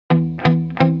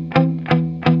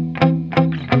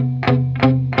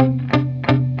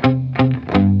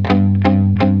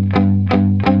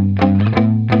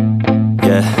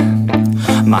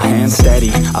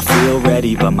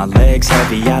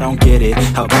heavy, I don't get it.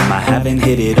 How come I haven't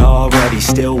hit it already?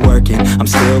 Still working, I'm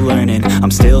still learning,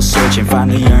 I'm still searching,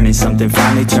 finally earning something,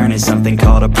 finally turning something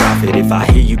called a profit. If I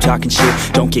hear you talking shit,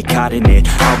 don't get caught in it.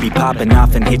 I'll be popping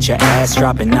off and hit your ass,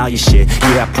 dropping all your shit.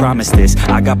 Yeah, I promise this,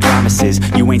 I got promises.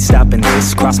 You ain't stopping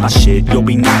this, cross my shit, you'll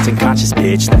be knocked unconscious,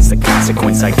 bitch. That's the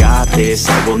consequence, I got this,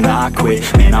 I will not quit.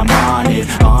 Man, I'm on it,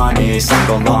 honest, I'm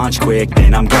gon' launch quick,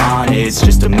 then I'm gone. It's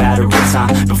just a matter of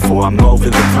time before I'm over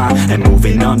the climb and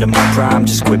moving under my prime.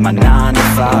 Just quit my 9 to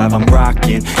 5, I'm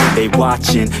rocking, and they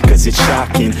watching, cause it's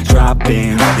shocking.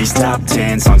 Dropping all these top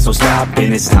 10 songs, so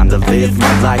stopping. It's time to live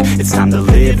my life, it's time to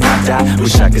live, not die.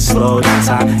 Wish I could slow down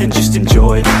time and just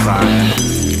enjoy the climb.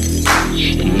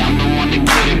 And I'm the one to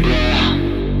get it, bro.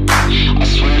 I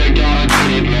swear to God I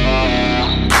get it,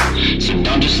 bro. So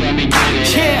don't just let me get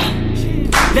it.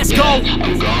 Yeah, let's go.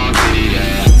 I'm gon' get it,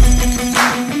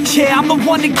 yeah. Yeah, I'm the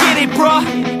one to get it, bro.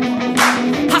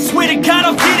 I swear to God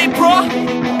I'll get it, bro.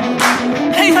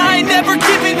 Hey, I ain't never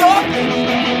giving up.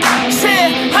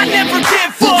 Yeah, I never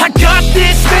give up. I got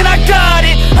this, man, I got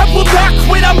it. I will not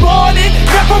quit, I'm on it.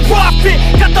 Never off it.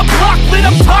 Got the block lit,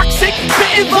 I'm toxic.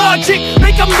 Spitting logic,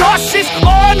 make them nauseous.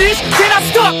 Honest, can I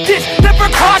stop this? Never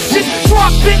cautious,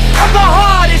 drop it. I'm the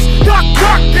hardest. Knock,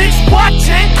 knock, bitch, watch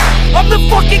it. I'm the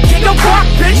fucking king of rock,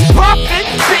 bitch. Profit,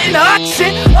 spitting hot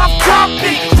shit. I'm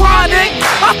dropping, chronic.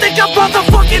 I think I'm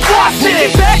motherfucking lost it.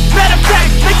 Take it back, matter of fact,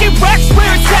 making racks where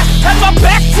it's at. Have my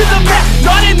back to the mat,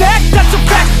 not an act, that's a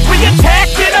fact. We attack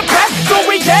in a back, don't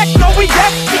react, no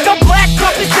react. Think I'm black,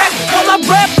 off his back, while I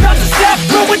rap, not to snap.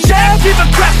 Throw a jab, give a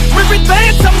crap. We're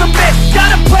advanced, I'm the man.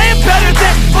 Got a plan better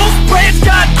than most brands.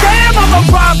 Goddamn, I'ma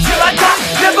rhyme till I die.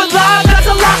 Never lie, that's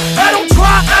a lie. I don't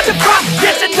try, I defy.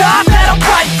 Get to die, that I'm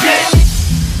right, yeah.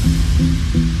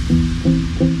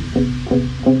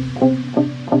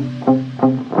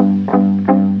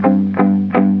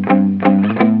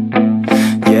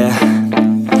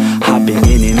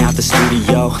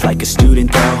 Like a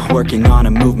student though, working on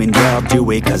a movement, yeah, I'll do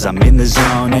it cause I'm in the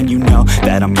zone. And you know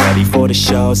that I'm ready for the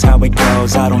shows. How it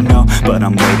goes, I don't know, but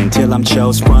I'm waiting till I'm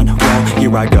chose. Front row,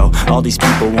 here I go. All these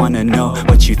people wanna know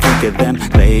what you think of them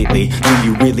lately. Do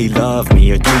you really love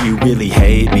me or do you really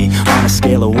hate me? On a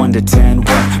scale of 1 to 10,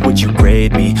 what would you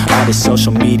grade me? All this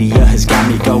social media has got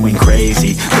me going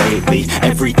crazy lately.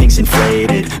 Everything's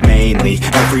inflated, mainly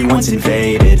everyone's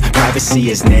invaded.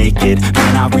 Privacy is naked,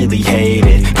 man, I really hate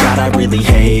it. God, I really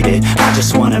hate it. I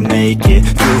just wanna make it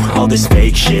through all this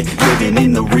fake shit. Living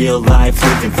in the real life,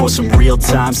 living for some real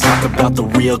times. Talk about the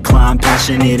real climb,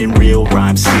 passionate in real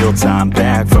rhymes. Steal time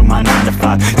back from my 9 to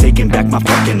 5, taking back my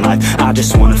fucking life. I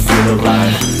just wanna feel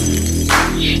alive.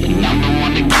 And I'm the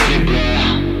one to get it,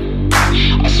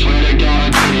 bro. I swear to God I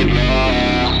get it,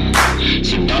 bro.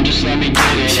 So don't just let me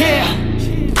get it.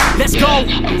 Yeah, let's go. I'm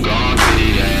gon' get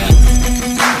it, yeah.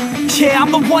 Yeah,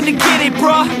 I'm the one to get it,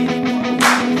 bro.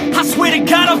 I swear to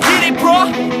God I'll get it,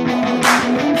 bro.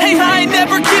 Hey, I ain't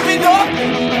never giving up.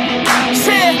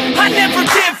 Yeah, I never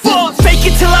give up. Fake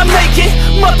it till I make it.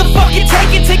 Motherfucking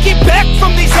take it back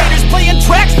from these haters. Playing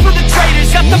tracks for the traitors.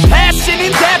 Got the passion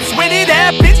in depths when it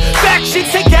happens.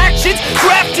 Factions take actions,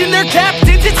 drafting their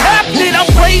captains. It's happening, I'm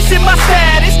raising my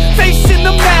status, facing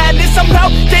the madness. I'm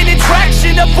out gaining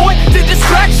traction, avoid the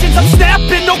distractions. I'm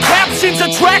snapping, no captions,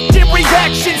 attracting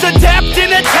reactions.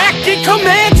 Adapting, attacking,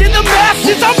 commanding the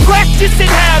masses. I'm practicing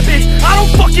habits, I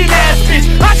don't fucking ask bitch,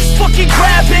 I just fucking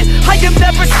grab it. I am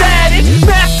never static,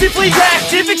 massively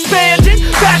active, expanding,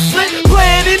 backslid,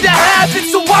 planning to have it.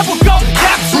 So I will go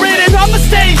capture it and I'ma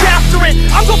stay after it.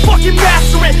 I'm gonna fucking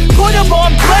master it, put them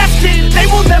on blast it. They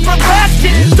will never last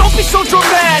it, don't be so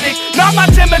dramatic. Not my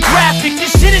demographic,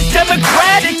 this shit is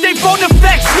democratic. They phone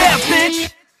effects, yeah bitch.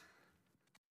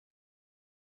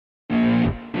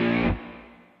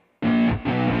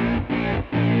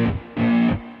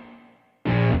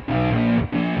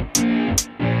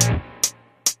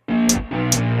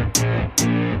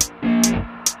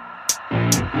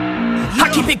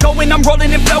 Keep it going, I'm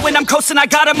rolling and flowing, I'm coasting, I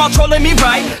got them all trolling me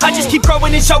right. I just keep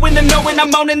growing and showing them, knowing I'm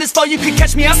owning this flow, you can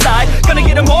catch me outside. Gonna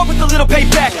get them all with a little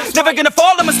payback. Never gonna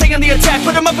fall, I'ma stay on the attack.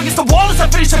 Put them up against the wall as I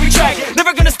finish every track.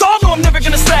 Never gonna stall, no, I'm never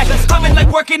gonna slack. I've been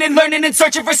like working and learning and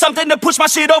searching for something to push my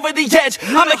shit over the edge.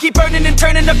 I'ma keep burning and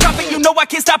turning up profit, you know I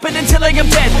can't stop it until I am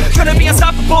dead. Gonna be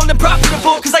unstoppable and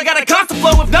profitable, cause I got a constant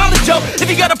flow of knowledge, yo.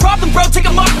 If you got a problem, bro, take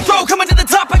them off the throw. Coming to the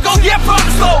top, I go, yeah,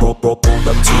 promise, slow. Roll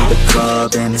up to the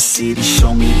club and the city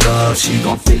show me love. She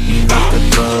gon' fit me like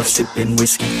a glove, sipping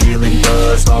whiskey, feeling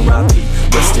buzzed. R.I.P.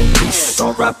 Rest in peace.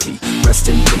 R.I.P. Rest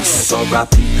in peace,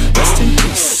 R.I.P. Rest in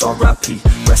peace, R.I.P.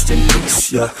 Rest in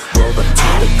peace, yeah. Roll up to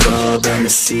the club and the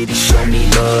city show me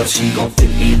love. She gon' fit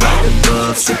me like a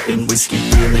glove, sipping whiskey,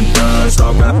 feeling buzzed.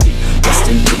 R.I.P. Rest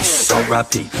in peace,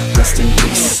 R.I.P. Rest in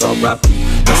peace, R.I.P.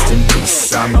 Rest in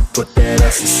peace, I'ma put that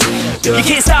ass to sleep, yeah. You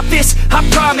can't stop this, I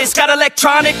promise. Got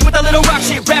electronic with a little rock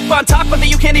shit rap on top of it.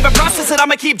 You can't even process it,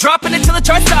 I'ma keep dropping it till it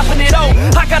starts stopping it. Oh,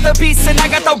 I got the beats and I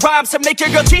got the rhymes to make your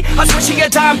girl cheat. I'm switching a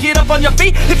dime, get up on your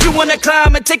feet if you wanna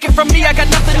climb and take it from me. I got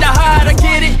nothing to hide, I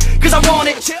get it, cause I want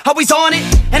it, always on it,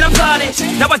 and I'm plotting.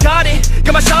 Now I got it,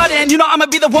 got my shot in. You know I'ma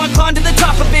be the one climb to the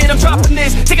top of it. I'm dropping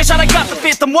this, take a shot, I got the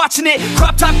fifth, I'm watching it.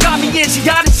 Crop top got me in, she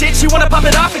got it shit. She wanna pop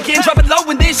it off again, drop it low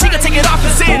and then she gon' take it off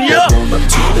and sin, yeah. Roll up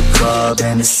to the club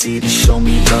and the city show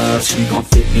me love. She gon'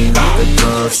 fit me like a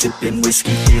glove, sipping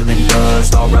whiskey, feeling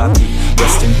buzzed. R.I.P.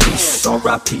 Rest in peace,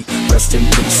 R.I.P. Rest in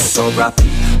peace, R.I.P.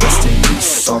 Rest in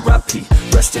peace, R.I.P.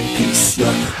 Rest in peace,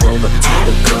 yeah. Roll up to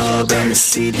the club and the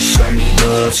city show me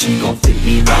love. She gon' fit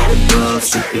me like a glove,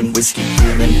 sipping whiskey,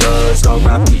 feeling buzzed.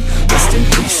 R.I.P. Rest in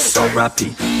peace,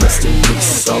 R.I.P. Rest in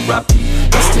peace, R.I.P.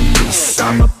 Rest in peace,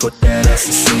 I'ma put that ass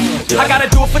to sleep, yeah. I gotta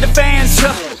do it for the fans,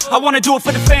 yeah. I wanna do it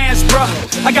for the fans, bruh.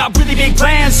 I got really big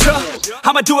plans, yeah.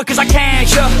 I'ma do it cause I can,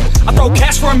 yeah. I throw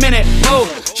cash for a minute, oh.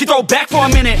 She throw back for a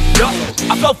minute, yeah.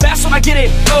 I flow fast when I get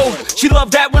it, oh. She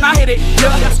love that when I hit it,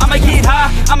 yeah. I'ma get high,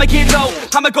 I'ma get low,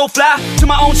 I'ma go fly to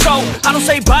my own show. I don't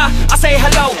say bye, I say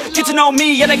hello. Get to know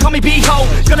me, yeah, they call me B-Ho.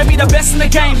 Gonna be the best in the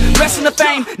game, rest in the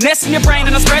fame, nest in your brain,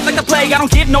 and I spread like the plague. I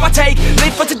don't give, no I take,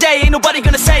 live for today. Ain't nobody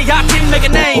gonna say I didn't make a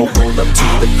name. Roll up to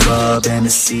the club and the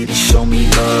city show me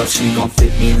love. She gon'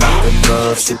 fit me like a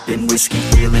glove, sipping whiskey,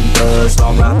 feeling buzzed.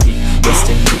 R.I.P. Rest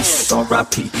in peace,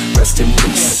 R.I.P. Rest in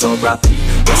peace, R.I.P.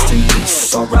 Rest in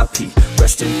peace, R.I.P.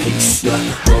 Rest in peace, yeah.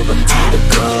 Roll up to the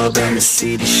club and the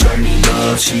city show me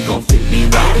love. She gon' fit me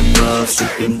like a glove,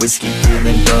 sipping whiskey,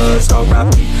 feeling buzzed.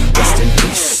 R.I.P. Rest in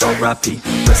peace, R.I.P.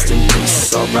 Rest in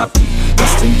peace, R.I.P.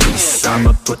 Rest in peace,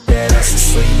 I'ma put that ass to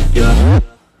sleep, yeah.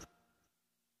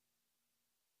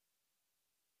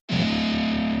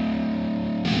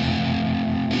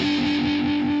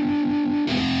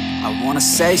 I wanna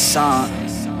say something,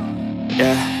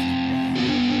 yeah.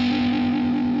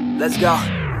 Let's go.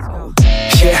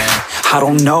 Yeah, I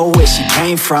don't know where she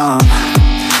came from,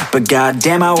 but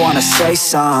goddamn I wanna say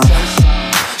something.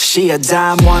 She a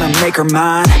dime, wanna make her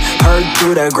mine. Heard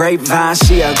through the grapevine,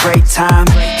 she a great time.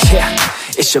 Yeah,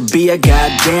 it should be a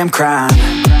goddamn crime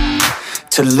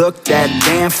to look that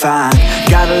damn fine.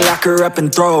 Gotta lock her up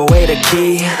and throw away the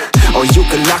key, or you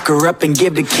could lock her up and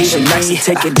give the key to me.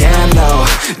 Take it down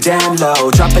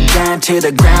low, drop it down to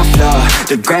the ground floor,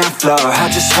 the ground floor.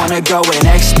 I just wanna go and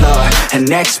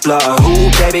explore, ooh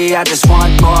baby, I just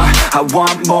want more, I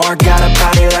want more. Got a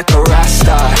body like a rock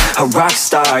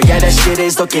star, yeah that shit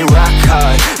is looking rock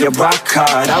hard, yeah rock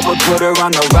hard. I would put her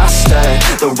on the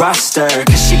roster,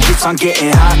 cause she keeps on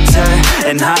getting hotter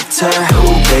and hotter.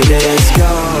 Ooh baby, let's go.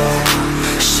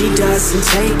 She doesn't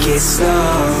take it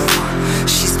slow,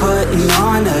 she's putting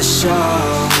on a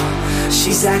show.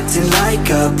 She's acting like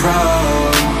a pro.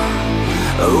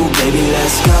 Oh baby,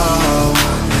 let's go.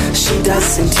 She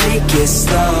doesn't take it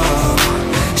slow,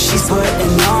 she's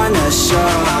putting on a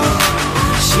show.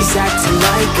 She's acting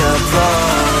like a pro.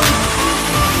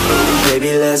 Oh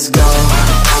baby, let's go.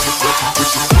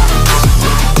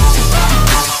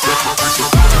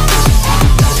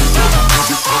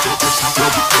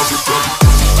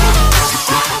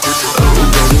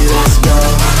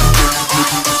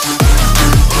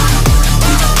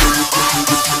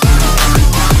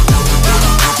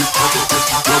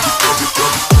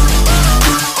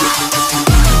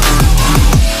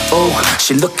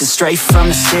 She looking straight from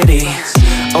the city.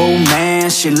 Oh man,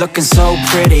 she looking so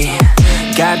pretty.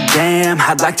 Goddamn,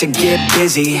 I'd like to get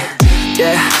busy.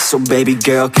 Yeah, so baby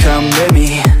girl, come with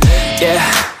me. Yeah,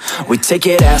 we take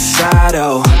it outside,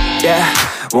 oh yeah.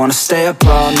 Wanna stay up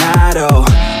all night, oh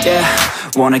yeah.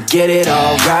 Wanna get it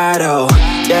all right, oh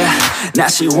yeah. Now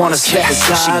she wanna slip and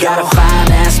slide. She got a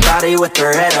fine ass body with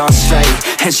her head on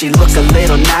straight, and she look a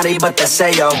little naughty, but that's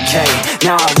a-okay.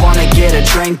 Now I wanna get a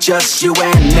drink, just you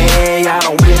and me. I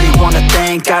don't really wanna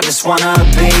think, I just wanna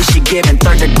be. She giving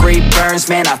third-degree burns,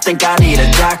 man, I think I need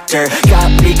a doctor.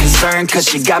 Got me concerned, cause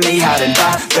she got me hot and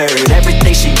bothered.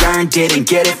 Everything she earned, didn't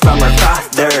get it from her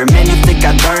father. Man, you think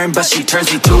I learned, but she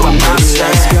turns me to a monster.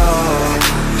 Let's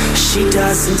go. She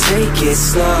doesn't take it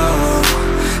slow,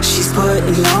 she's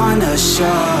putting on a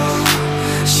show.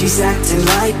 She's acting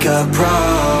like a pro.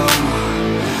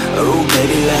 Oh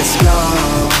baby, let's go.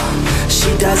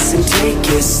 She doesn't take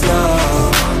it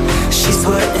slow, she's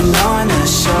putting on a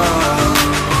show.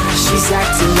 She's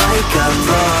acting like a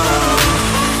pro.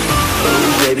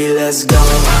 baby, let's go.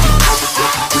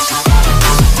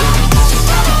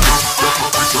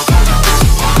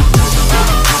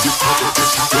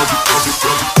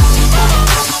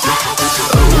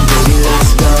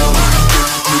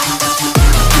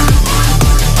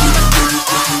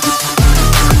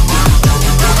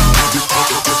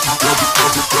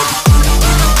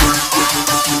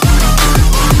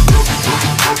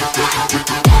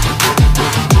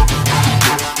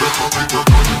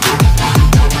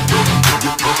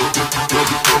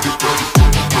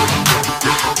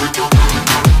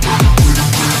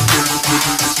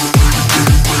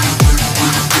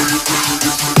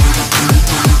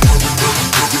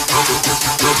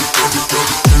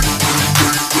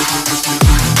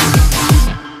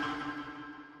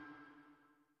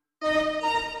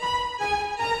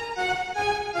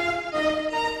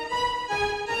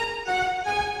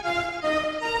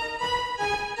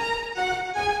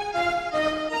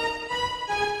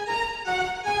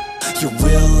 Your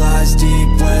will lies deep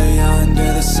way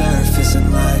under the surface,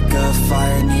 and like a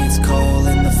fire needs coal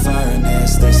in the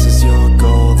furnace. This is your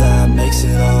goal that makes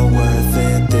it all worth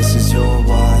it. This is your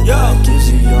why that gives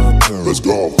you your purpose. Let's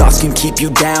go. Thoughts can keep you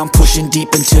down, pushing deep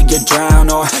until you drown,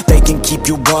 or they can keep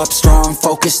you up strong,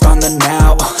 focused on the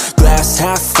now. Glass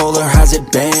half full, or has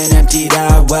it been emptied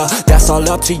out? Well, that's all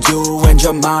up to you and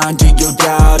your mind. Do you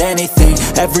doubt anything,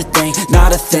 everything,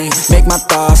 not a thing? Make my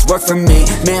thoughts work for me,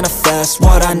 manifest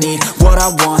what I need, what I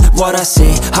want, what I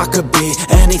see. I could be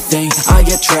anything, I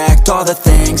attract all the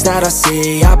things that I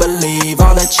see. I believe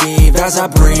I'll achieve as I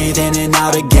breathe in and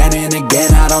out again and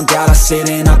again. I don't doubt, I sit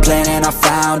and I plan, and I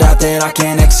found out that I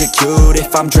can execute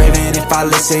if I'm driven, if I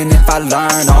listen, if I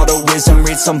learn all the wisdom.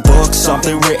 Read some books,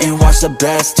 something written, watch the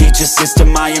best. Teach a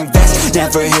system, I invest,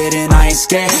 never hidden, I ain't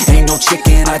scared. Ain't no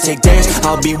chicken, I take dares.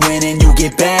 I'll be winning, you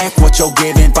get back what you're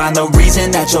giving. Find the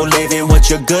reason that you're living, what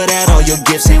you're good at, all your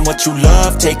gifts and what you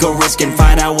love. Take a risk and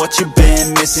find out what you've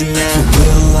been missing. Your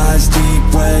will lies deep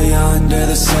way under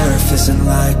the surface, and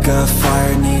like a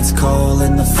fire needs coal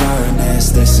in the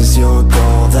furnace. This is your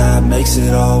goal that makes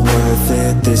it all worth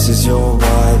it. This is your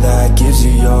why that gives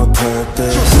you your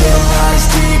purpose. Your will lies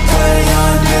deep way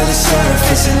under the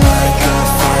surface, and like a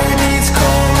fire needs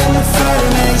coal in the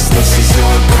furnace. This is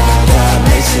your goal that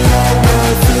makes it all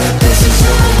worth it. This is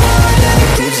your why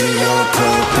that gives you your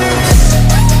purpose.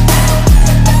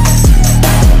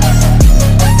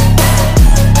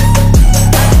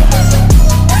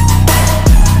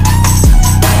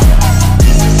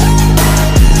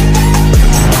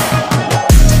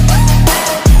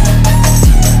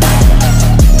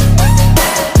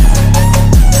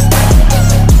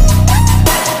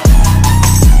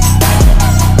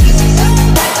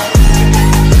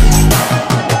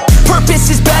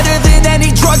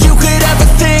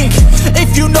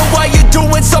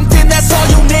 Something, that's all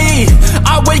you need.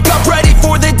 I wake up ready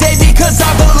for the day because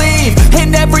I believe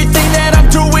in everything that I'm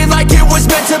doing like it was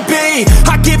meant to be.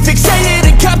 I get fixated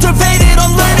and captivated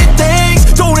on learning things.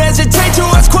 Don't hesitate to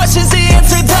ask questions, the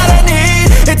answer that I need.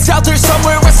 It's out there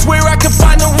somewhere, I swear I can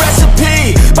find the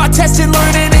recipe. By testing,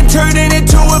 learning, and turning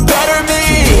into a better me.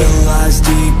 Your will lies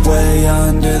deep way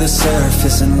under the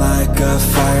surface, and like a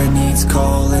fire needs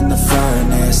coal in the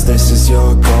furnace. This is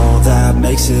your goal that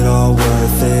makes it all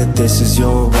worth it. This is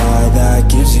your why that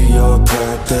gives you your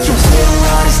purpose. Your will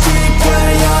lies deep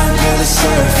way under the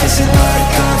surface, and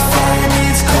like a fire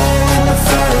needs coal in the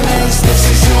furnace. This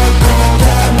is your goal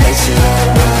that makes it all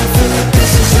worth it.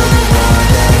 This is your why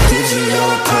that gives you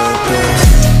your purpose.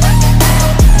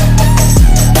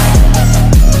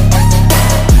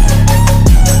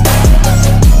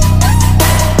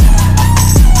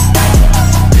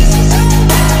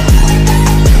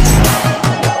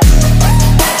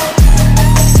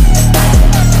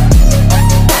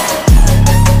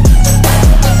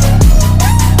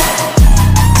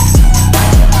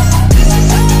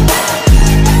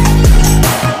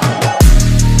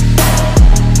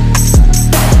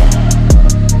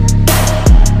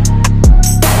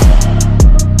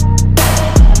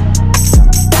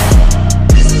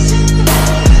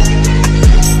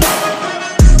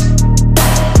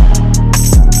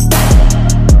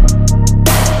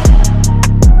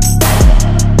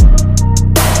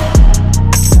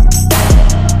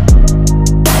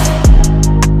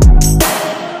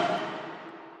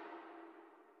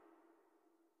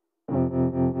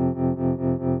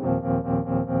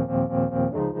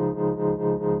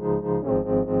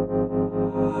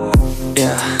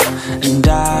 Yeah, and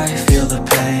I feel the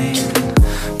pain.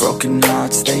 Broken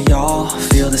hearts, they all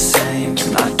feel the same.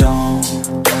 And I don't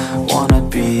wanna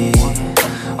be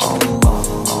all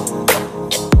alone.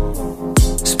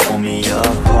 Just pull me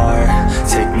apart,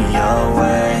 take me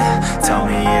away. Tell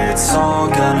me it's all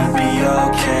gonna be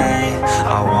okay.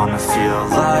 I wanna feel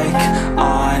like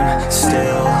I'm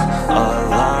still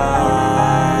alive,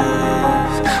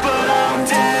 but I'm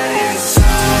dead inside.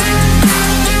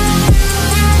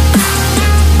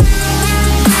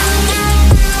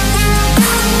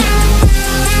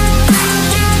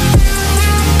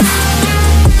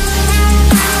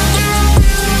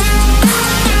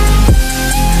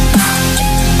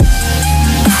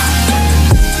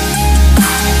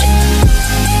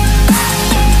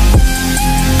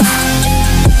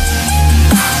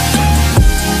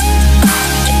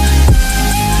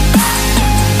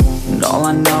 All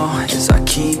I know is I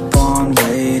keep on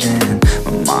waiting.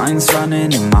 My mind's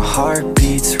running and my heart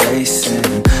beats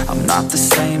racing. I'm not the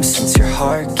same since your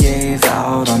heart gave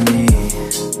out on me,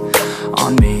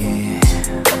 on me.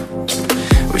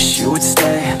 Wish you would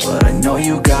stay, but I know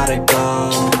you gotta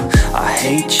go. I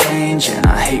hate change and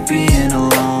I hate being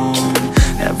alone.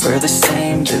 Never the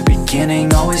same, the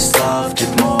beginning, always loved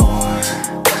it more.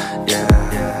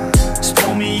 Yeah, just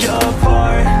pull me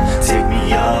apart, take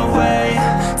me away.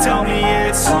 Tell me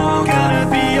it's all gonna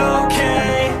be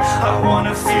okay. I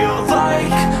wanna feel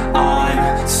like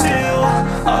I'm still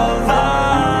alive,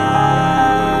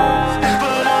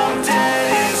 but I'm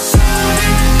dead inside.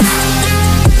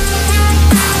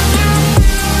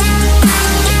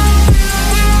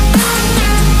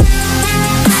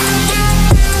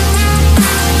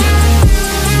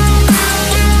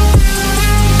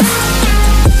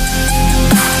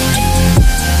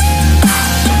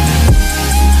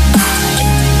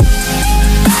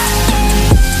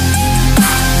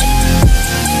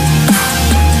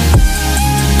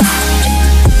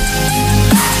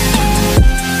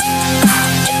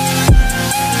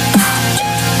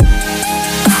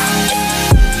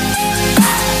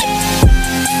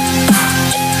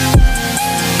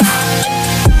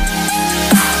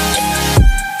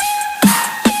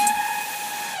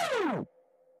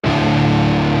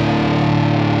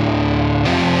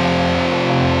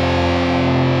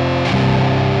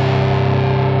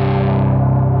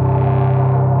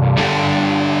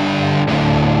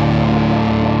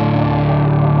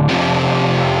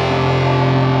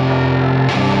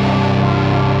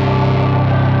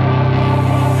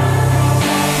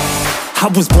 I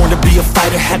was born to be a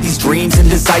fighter, had these dreams and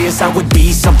desires. I would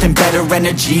be something better,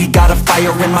 energy, got a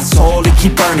fire in my soul to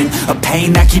keep burning. A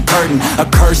pain that keep hurting, a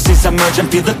curse is emerging.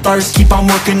 Feel the thirst, keep on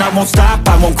working, I won't stop,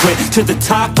 I won't quit. To the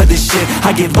top of this shit,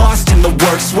 I get lost in the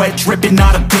work. Sweat dripping,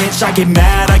 not a bitch, I get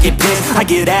mad, I get pissed. I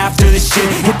get after this shit,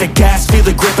 hit the gas, feel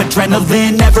the grip.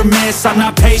 Adrenaline, never miss, I'm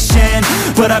not patient,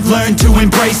 but I've learned to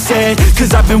embrace it.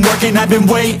 Cause I've been working, I've been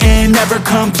waiting, never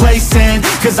complacent.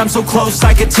 Cause I'm so close,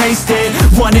 I could taste it.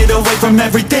 Want it away from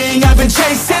everything I've been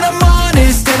chasing. I'm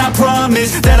honest and I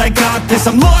promise that I got this.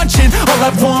 I'm launching, all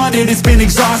I've wanted, it's been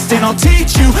exhausting. I'll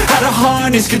teach you how to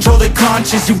harness, control the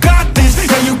conscious. You got this,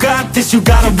 yeah you got this, you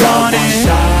gotta want it.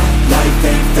 Shot, life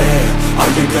ain't fair. Are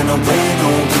you gonna win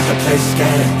or will you play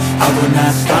scared? I will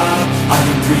not stop, I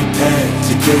am prepared.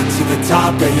 To get to the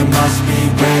top, yeah you must be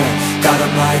rare. Got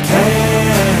 'em like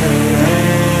hey,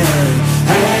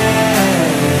 hey,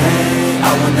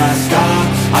 I will not stop,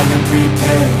 I am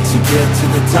prepared. To get to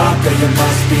the top, yeah you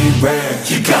must be rare.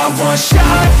 You got one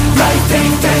shot, life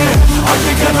ain't fair. Are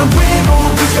you gonna win or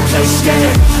will you play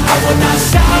scared? I will not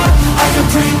stop, I am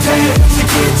prepared. To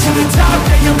get to the top,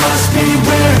 yeah you must be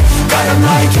rare. Got 'em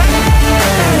like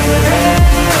hey,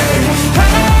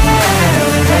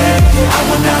 I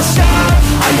will not stop,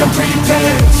 I am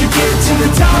prepared. To get to the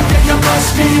top, yeah you must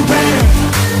be rare.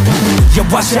 Yeah,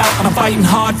 watch out, I'm fighting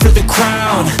hard for the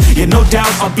crown. Yeah, no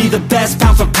doubt, I'll be the best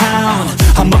pound for pound.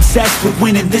 I'm obsessed with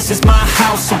winning, this is my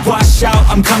house. So watch out,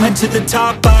 I'm coming to the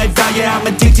top. I vow, yeah, I'm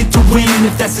addicted to winning.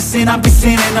 If that's a sin, I'll be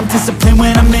sinning. I'm disciplined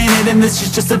when I'm in it, and this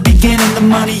is just the beginning. The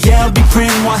money, yeah, I'll be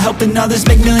printing while helping others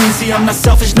make millions. See, I'm not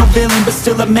selfish, no villain, but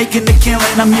still I'm making the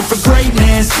killing. I'm here for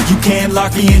greatness, you can't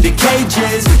lock me into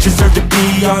cages. Deserve to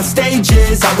be on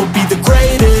stages, I will be the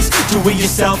greatest. Do it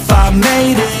yourself, I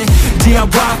made it.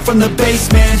 DIY from the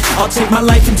basement, I'll take my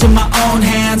life into my own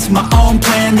hands. My own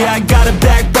plan, yeah, I got a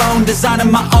backbone,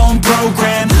 designing my own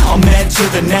program. I'll mentor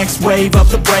the next wave of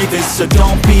the bravest, so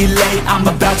don't be late, I'm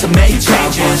about to make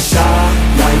changes. One shot,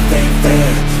 life ain't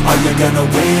fair. Are you gonna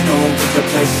win or will you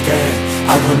play scared?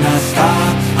 I will not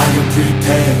stop, I am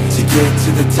prepared. To get to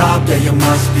the top, yeah you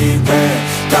must be rare.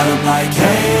 Got 'em like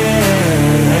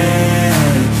hey,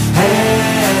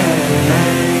 hey,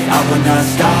 I will not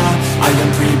stop, I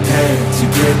am prepared. To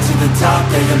get to the top,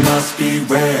 yeah you must be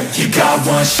rare. You got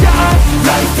one shot,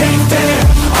 life ain't fair.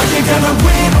 Are you gonna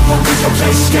win or will you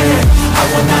play scared? I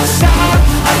will not stop,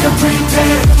 I am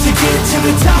prepared. To get to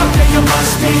the top, yeah you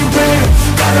must be rare.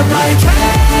 Got 'em like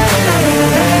hey,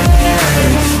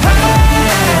 hey,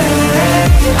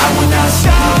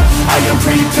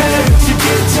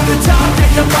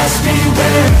 you must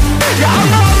beware. Yeah, I'm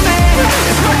loving,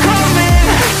 it's my calling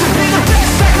to be the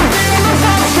best I can be on the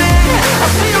mountain. I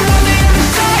see you on the other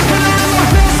side, but I know my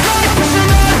best life,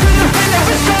 pushing on through the pain that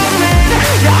was falling.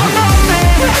 Yeah, I'm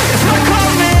loving, it's my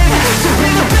calling to be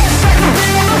the best I can be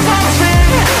on the mountain.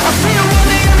 I see you on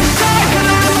the other side, but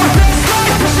I know my best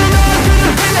life, pushing on through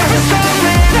the pain that was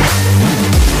falling.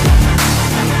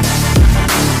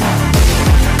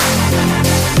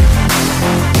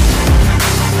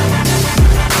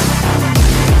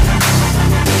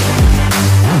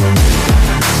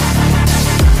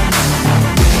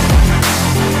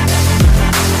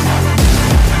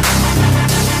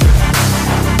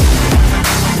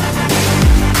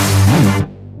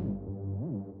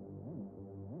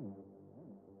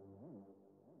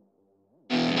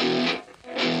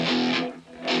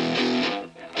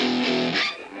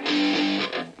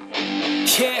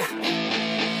 Yeah,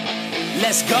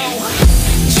 let's go.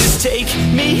 Just take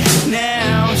me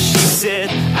now, she said.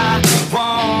 I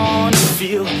wanna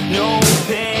feel no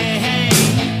pain.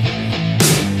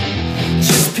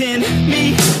 Just pin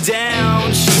me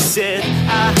down, she said.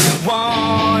 I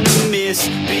wanna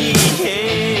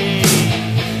misbehave.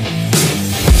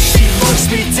 She looks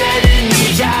me dead in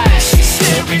the eyes, she's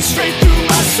staring straight through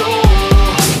my soul.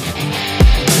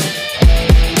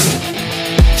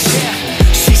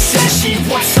 She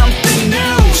wants something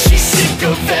new, she's sick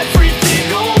of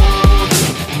everything old.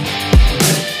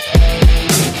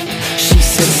 She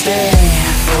said stay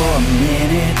for a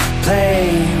minute,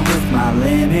 play with my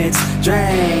limits,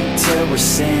 drink till we're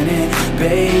sinning,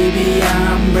 baby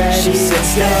I'm ready. She said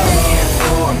stay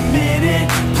for a minute,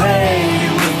 play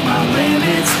with my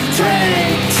limits,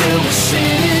 drink till we're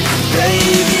sinning,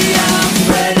 baby I'm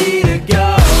ready to go.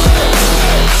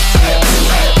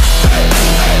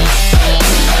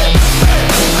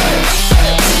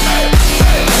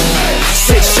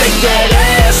 Shake that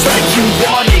ass like you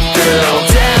want it, girl.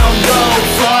 Down low,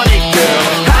 front it, girl.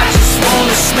 I just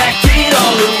wanna smack it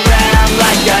all around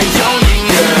like I own it,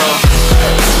 girl.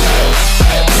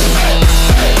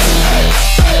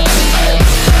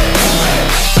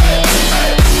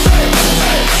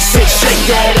 Say shake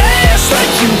that ass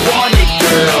like you want it,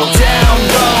 girl. Down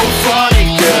low, front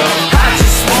it, girl. I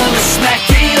just wanna smack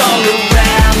it all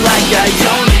around like I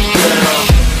own it, girl.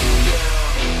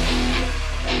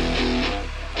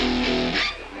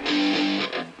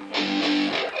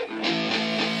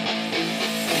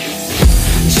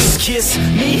 Kiss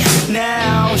me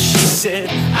now, she said.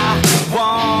 I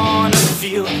wanna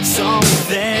feel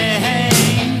something.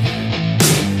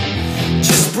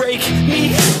 Just break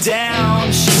me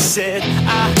down, she said.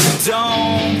 I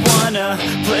don't wanna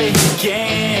play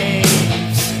games.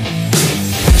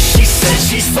 She said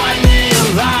she's finally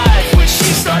alive when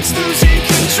she starts losing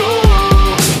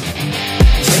control.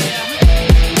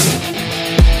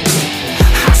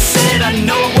 I said I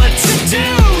know what to do,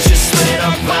 just let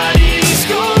our bodies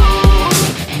go.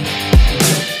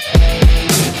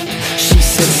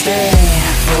 Stay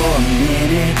for a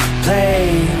minute, play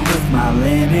with my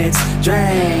limits,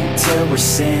 drink till we're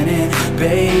sinning,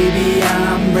 baby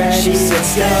I'm ready. She said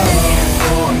stay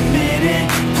for a minute,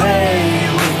 play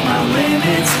with my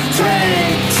limits,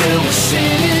 drink till we're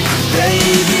sinning,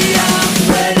 baby I'm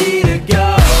ready to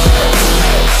go.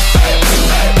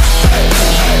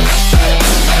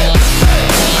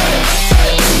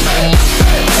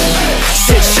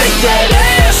 Said shake that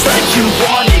ass like you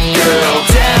want it, girl.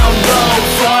 Down low,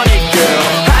 front it, girl.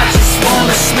 I just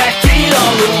wanna smack it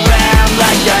all around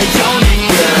like I own it,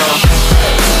 girl.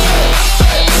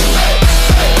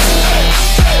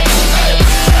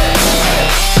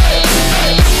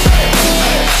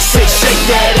 Say shake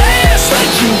that ass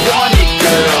like you want it,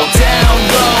 girl. Down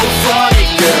low, front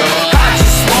it, girl. I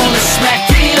just wanna smack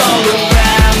it all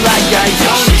around like I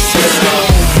own it, girl.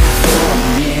 For a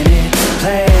minute,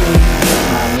 play with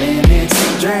my limits,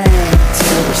 drink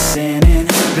till we're sinning,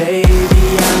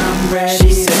 baby I'm ready.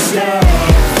 She said stay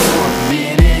for a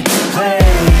minute, play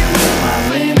with my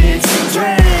limits,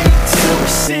 drink till we're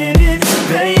sinning,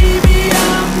 baby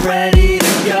I'm ready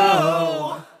to go.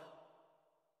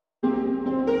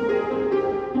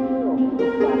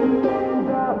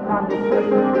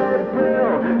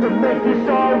 To make this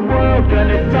our world,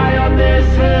 gonna die on this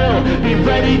hill. Be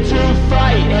ready to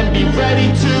fight and be ready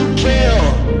to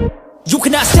kill. You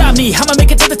cannot stop me, I'ma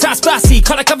make it to the top, spicy.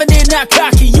 Call it covenant, not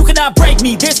cocky. You cannot break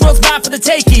me, this world's mine for the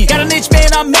taking. Got an itch,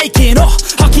 man, I'm making. Oh,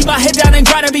 I'll keep my head down and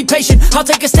grind and be patient. I'll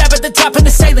take a stab at the top and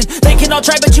the sailing. They can all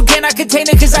try, but you cannot contain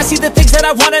it. Cause I see the things that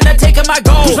I want and I take on my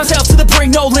goal. Push myself to the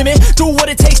brink, no limit. Do what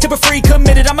it takes to be free,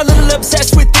 committed. I'm a little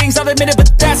obsessed with things, I'll admit it.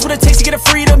 But that's what it takes to get a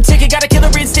freedom ticket. Got a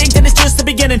killer instinct and it's just the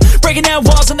beginning. Break breaking down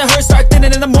walls and the hurt start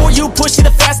thinning. And the more you push it,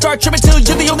 the fast start tripping till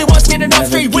you're the only one standing up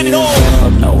straight, winning all.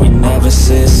 No, we never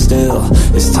sit still.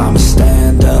 It's time to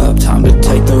stand up, time to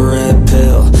take the red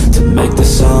pill. To make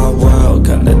this our world,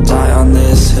 gonna die on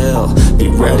this hill. Be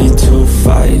ready to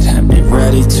fight and be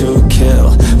ready to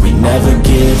kill. We never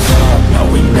give up, no,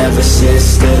 we never sit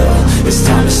still. It's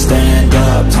time to stand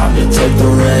up, time to take the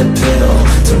red pill.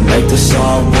 To make this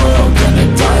our world, gonna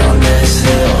die on this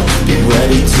hill. Be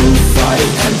ready to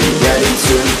fight and be ready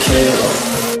to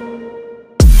kill.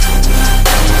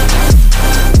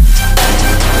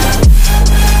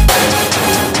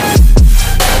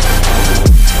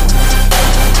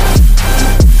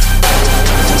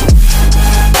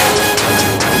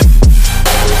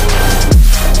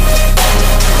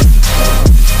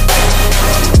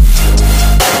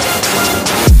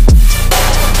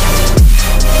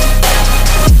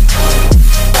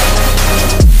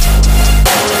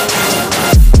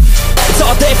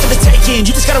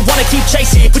 You just gotta wanna keep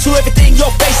chasing, put you everything you're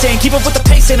facing. Keep up with the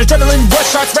pace and adrenaline rush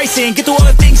starts racing. Get through all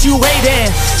the things you hate in.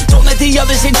 Don't let the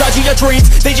others in charge of your dreams.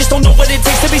 They just don't know what it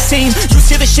takes to be seen. You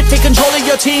see the ship take control of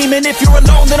your team, and if you're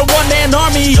alone, then a one-man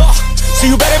army. So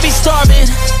you better be starving,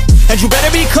 and you better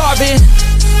be carving.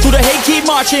 Through the hate, keep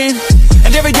marching,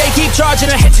 and every day keep charging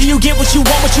ahead till you get what you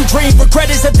want, what you dream. Regret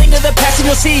is a thing of the past, and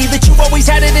you'll see that you've always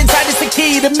had it inside. It's the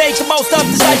key to make the most of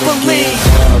this life, believe.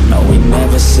 No, we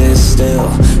never sit still.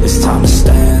 It's time to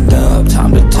stand up,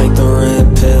 time to take the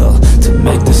red pill. To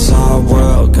make this our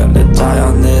world, gonna die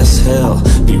on this hill.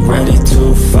 Be ready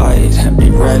to fight and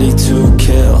be ready to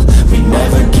kill. We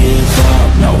never give up,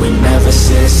 no, we never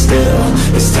sit still.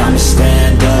 It's time to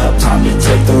stand up, time to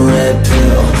take the red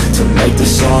pill. To make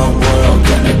this our world,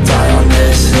 gonna die on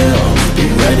this hill. Be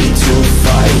ready to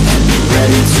fight and be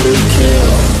ready to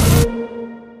kill.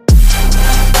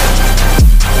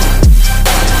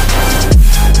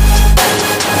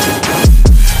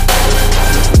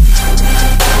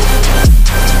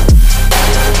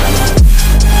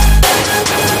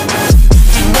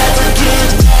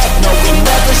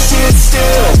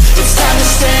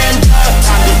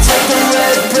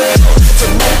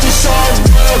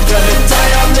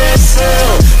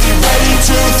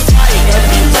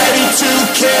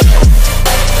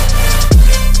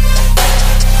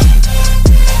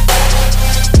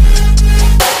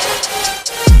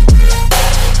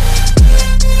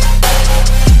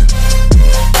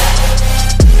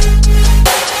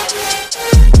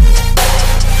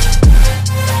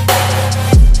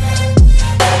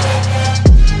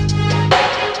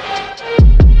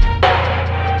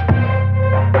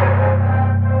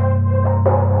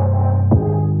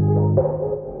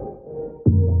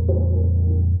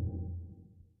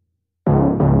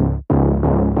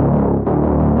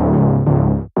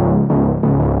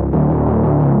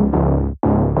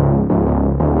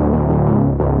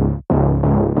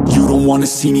 Wanna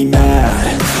see me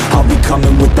mad, I'll be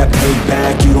coming with that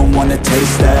payback. You don't wanna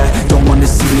taste that, don't wanna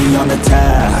see me on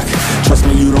attack. Trust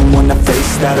me, you don't wanna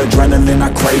face that adrenaline,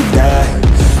 I crave that.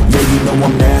 Yeah, you know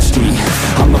I'm nasty,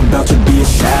 I'm about to be a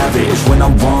savage. When I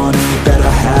want it,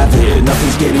 better have it,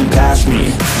 nothing's getting past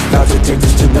me. About to take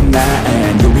this to the mat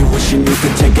and you'll be wishing you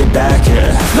could take it back,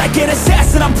 yeah. Like an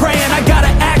assassin, I'm praying, I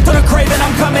gotta act on a craving.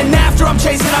 I'm coming after, I'm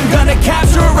chasing, I'm gonna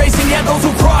capture, erasing. Yeah, those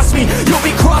who cross me, you'll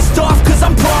be crossed off, cause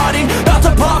I'm prodding. About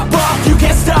to pop off, you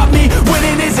can't stop me,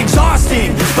 winning is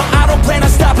exhausting. But I don't plan on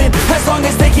stopping, as long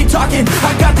as they keep talking.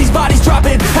 I got these bodies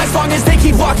dropping, as long as they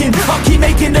keep walking. I'll keep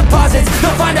making deposits,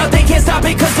 they'll find out they can't stop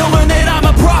it, cause they'll learn that I'm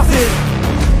a prophet.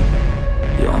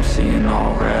 Yo, I'm seeing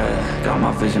all red, got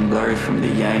my vision blurry from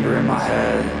the anger in my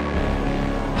head.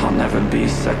 I'll never be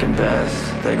second best,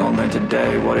 they gon' learn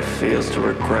today what it feels to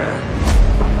regret.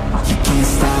 You can't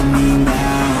stop me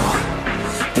now,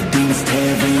 the demons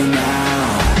tearing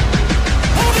out.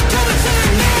 Hold it to the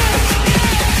turn now,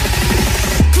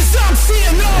 cause I'm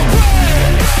seeing all red.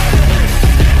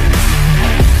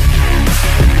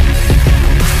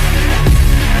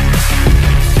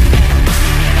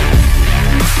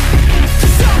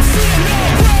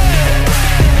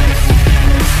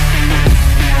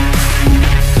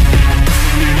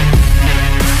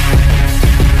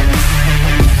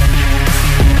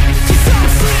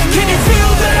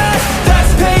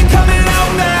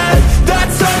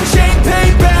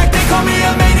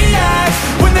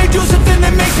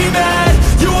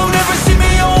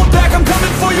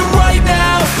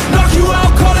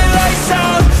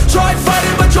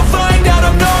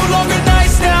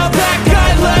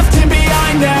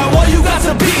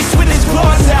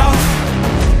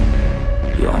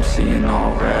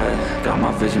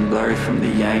 Vision blurry from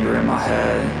the anger in my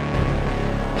head.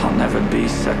 I'll never be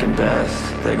second best,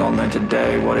 they gon' learn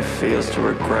today what it feels to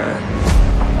regret.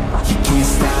 You can't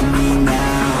stop me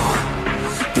now.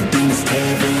 The beam is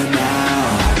tearing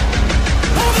out.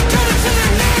 Hold the gun to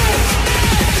your neck,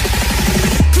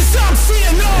 'cause I'm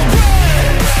seeing no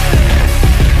red.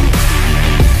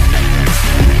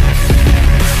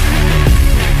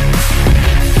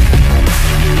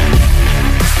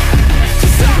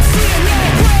 'Cause I'm seeing no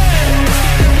red.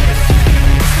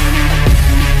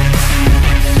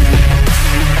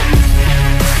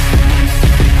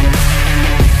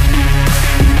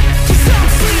 'Cause I'm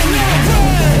seeing no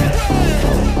red.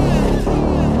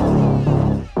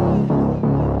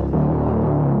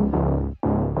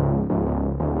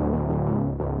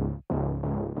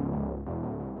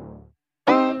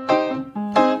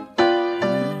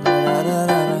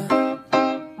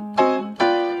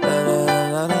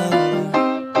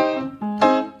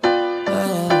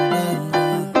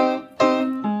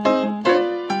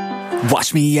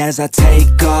 Watch me as I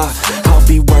take off. I'll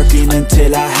be working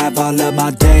until I have all of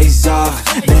my days off.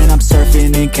 Then I'm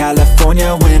surfing in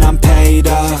California when I'm paid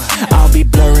off. I'll be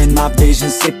blurring my vision,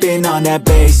 sipping on that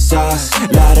bass sauce.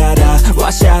 La da da,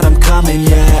 watch out, I'm coming,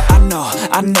 yeah.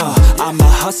 I know, I'm a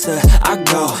hustler, I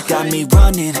go. Got me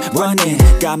running,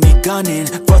 got me gunning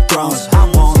for thrones. I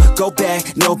won't go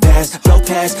back, no pass, blow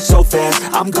past so fast.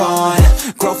 I'm gone,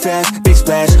 grow fast, big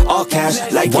splash, all cash,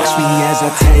 like watch me as I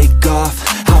take off.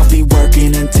 I'll be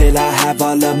working until I have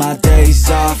all of my days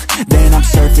off. Then I'm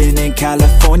surfing in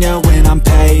California when I'm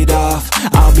paid off.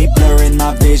 I'll be blurring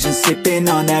my vision, sipping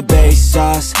on that bass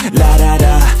sauce. La da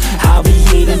da, I'll be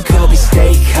eating Kobe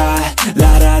steak hot.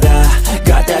 La da da,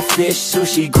 got that fish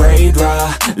sushi grade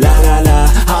raw. La la la,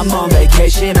 I'm on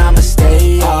vacation, I'ma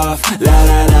stay off. La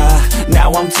la la,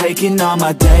 now I'm taking all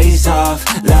my days off.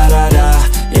 La da da,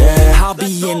 yeah. I'll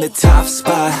be in the top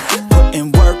spot,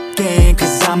 putting work in,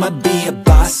 'cause I'ma be a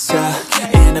boss,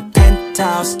 in a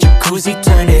penthouse, jacuzzi,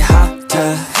 turn it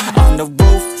hotter. On the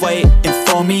roof, waiting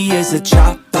for me is a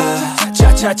chopper.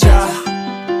 Cha-cha-cha,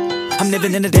 I'm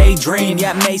living in a daydream,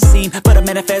 yeah, it may seem, but I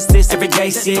manifest this every day,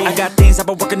 see. I got things I've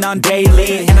been working on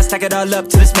daily, and I stack it all up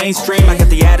to this mainstream. I got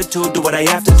the attitude, do what I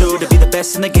have to do to be the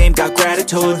best in the game, got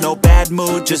gratitude. No bad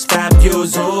mood, just fab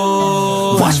views,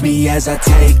 ooh. Watch me as I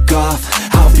take off.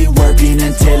 I'll be working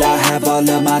until I have all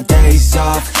of my days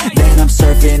off. Then I'm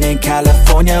surfing in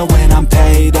California when I'm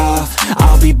paid off.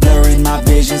 I'll be blurring my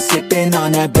vision, sipping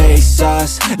on that bass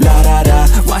sauce. La da da,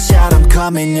 watch out, I'm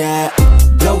coming, yeah.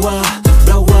 Blow up,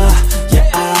 yeah,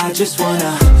 I just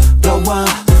wanna blow up,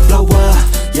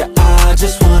 yeah, I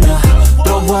just wanna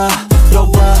blow up,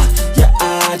 yeah,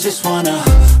 I just wanna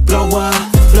blow up,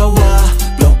 blow up,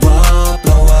 blow up,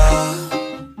 blow up,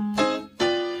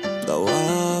 blow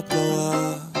up,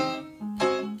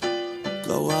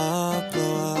 blow up, blow up,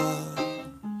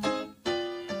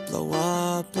 blow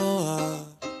up, blow up.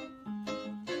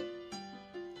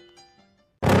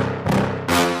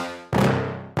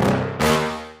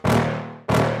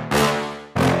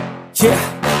 Yeah.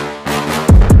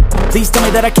 Please tell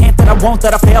me that I can't, that I won't,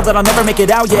 that I fail, that I'll never make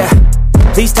it out, yeah.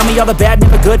 Please tell me all the bad,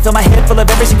 never good, fill my head full of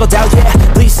every single doubt, yeah.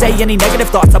 Please say any negative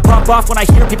thoughts, I pop off when I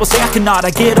hear people say I cannot. I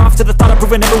get off to the thought of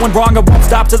proving everyone wrong, I won't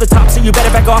stop to the top, so you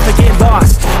better back off and get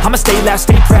lost. I'ma stay loud,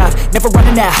 stay proud, never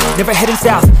running out, never heading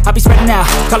south. I'll be spreading out,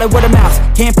 call it word of mouth,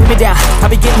 can't put me down, I'll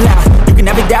be getting loud. You can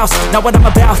have your doubts, not what I'm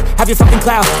about, have your fucking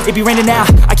clout. It be raining now,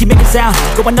 I keep making sound,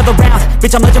 go another round,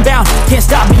 bitch I'm legend bound, can't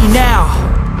stop me now.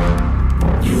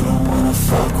 You don't wanna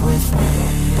fuck with me.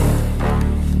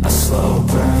 A slow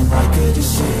burn like a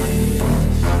disease.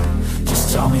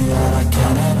 Just tell me that I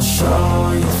can and I'll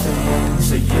show you things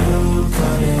that you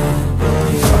couldn't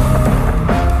believe.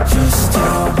 Just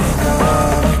tell me that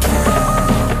I can.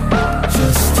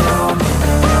 Just tell me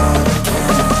that I can.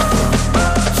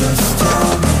 Just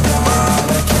tell me that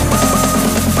I can.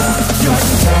 Just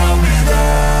tell me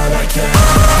that I can.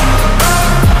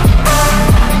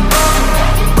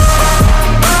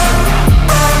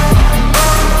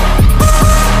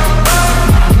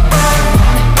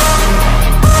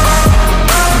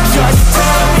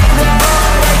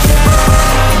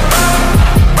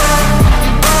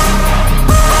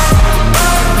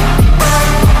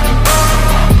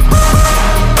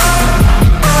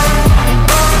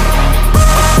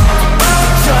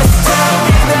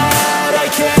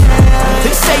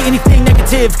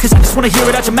 Cause I just wanna hear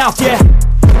it out your mouth, yeah.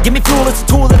 Give me fuel, it's a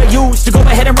tool that I use to go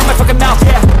ahead and run my fucking mouth,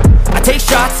 yeah. I take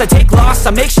shots, I take loss,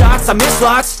 I make shots, I miss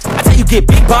lots. I tell you get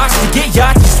big box, you get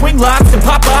yachts, you swing lots and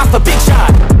pop off a big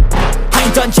shot. I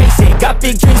ain't done chasing, got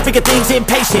big dreams, bigger things,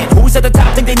 impatient. Who's at the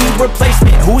top think they need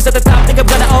replacement? Who's at the top think I'm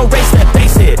gonna erase that,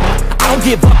 face it. I don't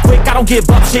give up quick, I don't give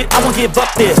up shit, I won't give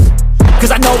up this.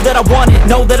 Cause I know that I want it,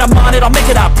 know that I'm on it, I'll make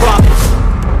it, I promise.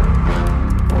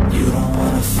 You don't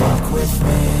wanna fuck with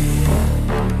me.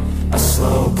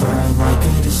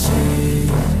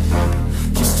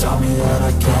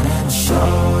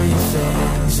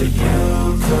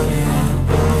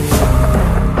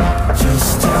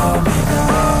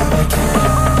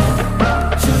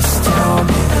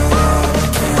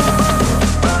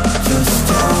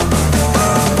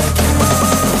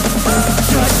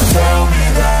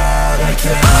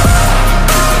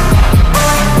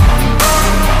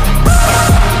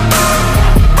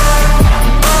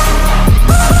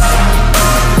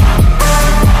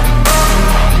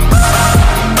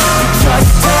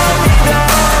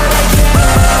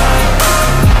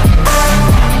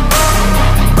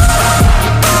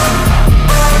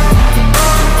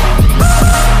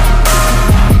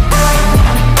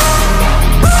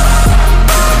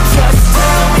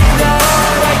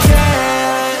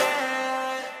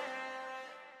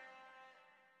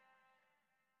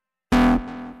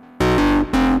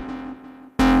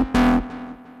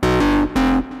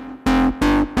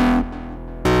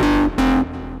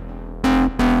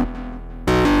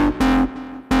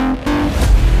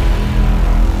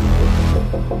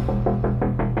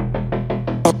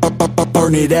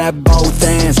 burn it at both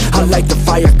ends. I like the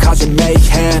fire causing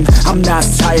mayhem. I'm not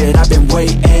tired, I've been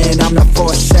waiting, I'm not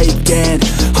forsaken.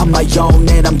 On my own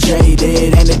and I'm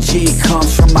jaded, energy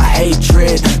comes from my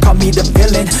hatred. Call me the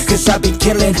villain, cause I be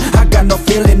killing. I got no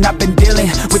feeling, I've been dealing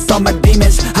with all my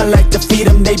demons. I like to feed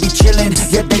them, they be chilling,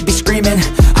 yeah they be screaming.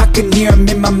 I can hear them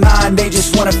in my mind, they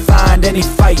just wanna find any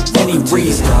fight, any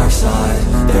reason. Dark side,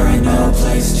 there ain't no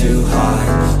place to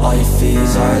hide. All your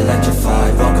fears are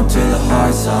electrified. Welcome to the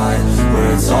hard side,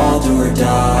 where it's all do or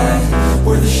die.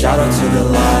 We're the shadow to the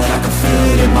light, I can feel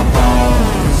it in my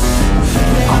bones.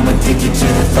 I'm addicted to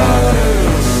the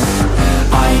thirst,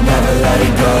 I ain't never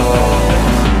letting go,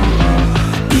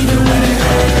 even when it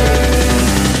hurts.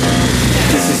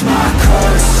 This is my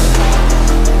curse.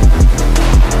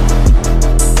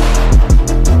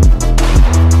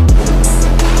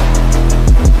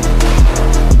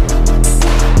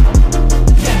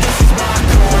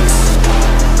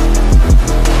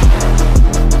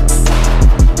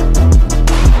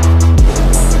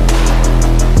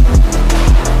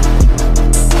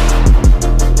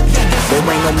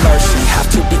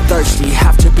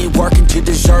 Have to be working to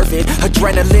deserve it.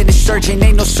 Adrenaline is surging,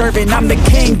 ain't no servant. I'm the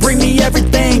king, bring me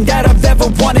everything that I've ever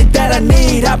wanted, that I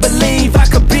need. I believe I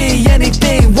could be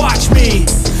anything, watch me.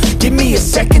 Give me a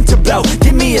second to blow,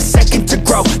 give me a second to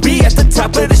grow. Be at the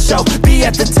top of the show, be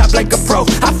at the top like a pro.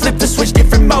 I flip the switch,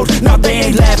 different mode, no they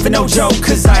ain't laughing, no joke.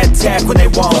 Cause I attack when they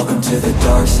won't. Welcome to the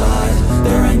dark side,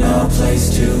 there ain't no place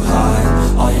to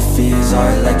hide. All your fears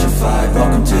are electrified.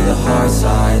 Welcome to the hard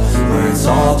side, where it's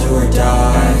all do or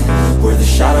die. We're the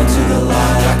shadow to the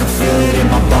light, I can feel it in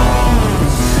my bones.